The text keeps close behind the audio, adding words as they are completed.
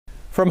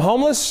From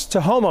homeless to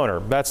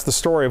homeowner, that's the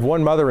story of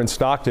one mother in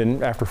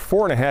Stockton. After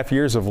 4.5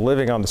 years of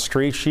living on the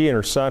street, she and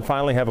her son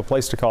finally have a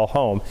place to call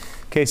home.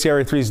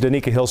 KCRA 3's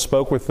Danica Hill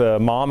spoke with the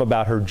mom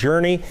about her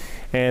journey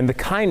and the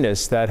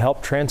kindness that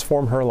helped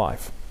transform her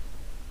life.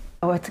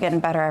 Oh, it's getting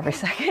better every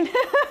second.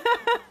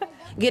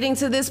 Getting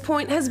to this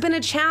point has been a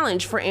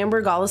challenge for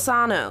Amber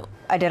Golisano.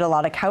 I did a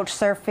lot of couch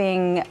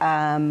surfing.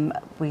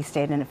 We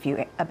stayed in a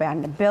few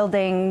abandoned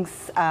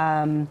buildings.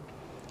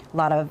 A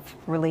lot of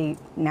really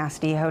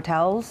nasty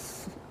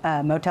hotels,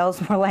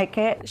 motels more like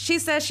it. She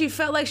says she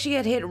felt like she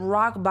had hit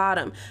rock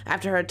bottom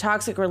after her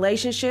toxic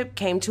relationship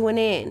came to an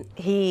end.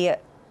 He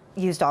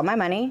used all my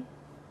money.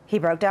 He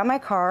broke down my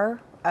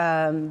car.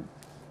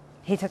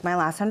 He took my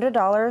last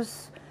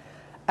 $100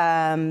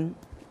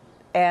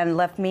 and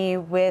left me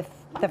with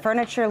the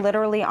furniture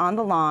literally on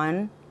the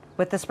lawn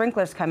with the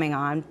sprinklers coming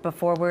on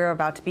before we were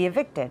about to be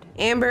evicted.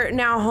 Amber,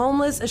 now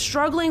homeless,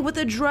 struggling with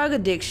a drug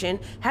addiction,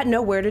 had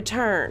nowhere to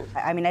turn.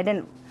 I mean, I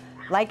didn't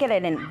like it. I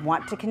didn't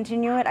want to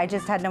continue it. I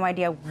just had no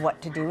idea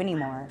what to do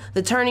anymore.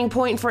 The turning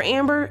point for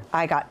Amber?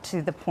 I got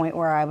to the point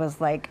where I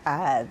was like,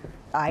 I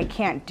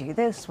can't do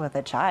this with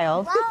a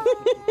child.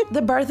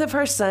 The birth of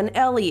her son,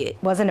 Elliot.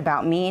 It wasn't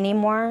about me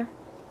anymore,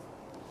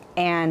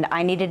 and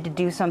I needed to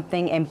do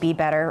something and be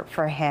better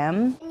for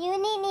him.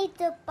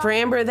 For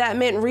Amber, that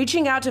meant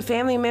reaching out to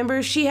family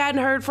members she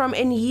hadn't heard from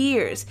in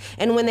years.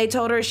 And when they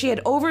told her she had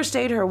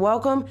overstayed her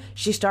welcome,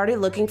 she started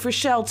looking for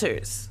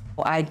shelters.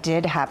 I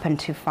did happen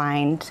to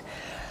find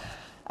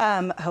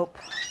Hope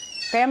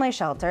Family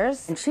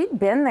Shelters. And she'd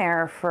been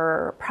there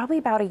for probably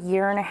about 1.5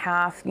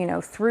 years, you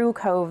know, through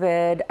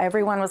COVID.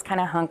 Everyone was kind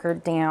of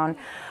hunkered down.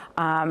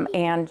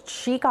 And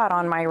she got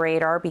on my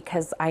radar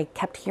because I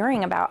kept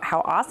hearing about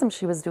how awesome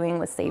she was doing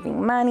with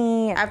saving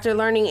money. After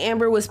learning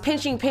Amber was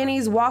pinching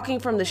pennies, walking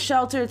from the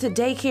shelter to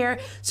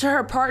daycare to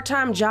her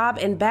part-time job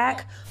and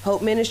back,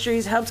 Hope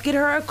Ministries helped get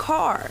her a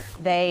car.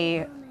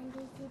 They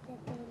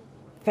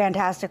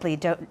fantastically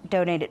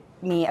donated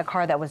me a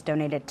car that was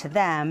donated to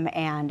them,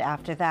 and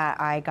after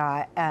that I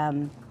got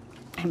a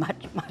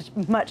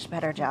much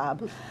better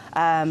job,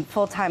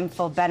 full-time,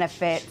 full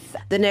benefits.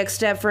 The next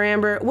step for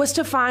Amber was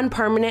to find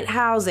permanent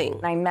housing.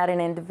 I met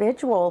an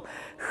individual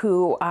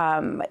who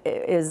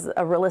is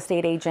a real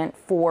estate agent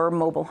for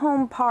mobile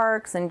home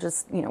parks and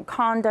just, you know,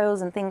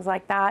 condos and things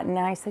like that. And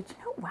I said, you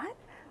know what?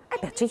 I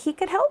bet you he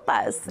could help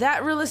us.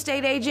 That real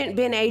estate agent,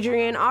 Ben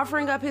Adrian,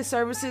 offering up his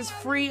services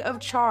free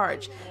of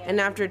charge. And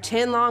after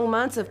 10 long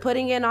months of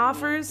putting in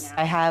offers,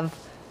 I have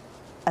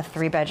a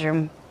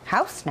 3-bedroom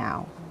house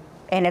now,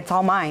 and it's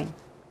all mine.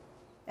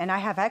 And I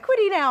have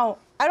equity now.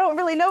 I don't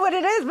really know what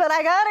it is, but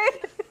I got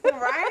it.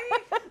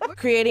 Right?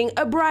 Creating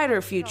a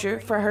brighter future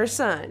for her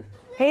son.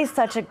 He's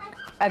such a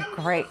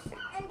great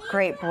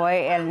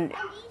boy, and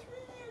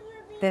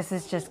this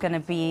is just gonna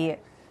be,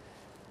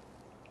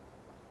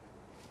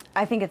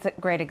 I think it's a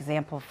great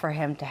example for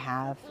him to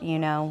have, you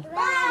know.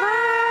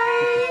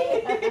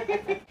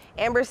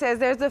 Amber says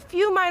there's a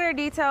few minor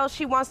details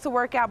she wants to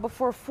work out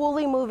before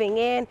fully moving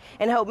in,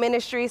 and Hope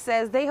Ministries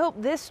says they hope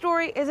this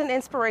story is an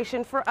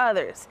inspiration for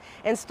others.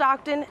 In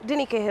Stockton,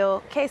 Danica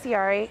Hill,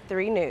 KCRA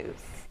 3 News.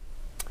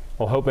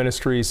 Well, Hope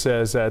Ministries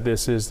says that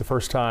this is the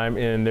first time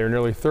in their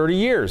nearly 30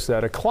 years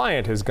that a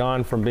client has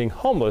gone from being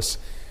homeless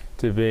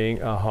to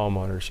being a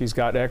homeowner. She's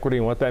got equity,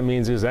 and what that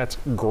means is that's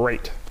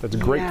great. That's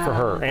great for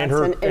her and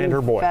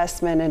her boy.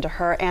 Investment into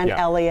her and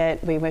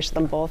Elliot. We wish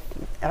them both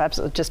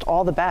absolutely just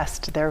all the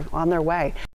best. They're on their way.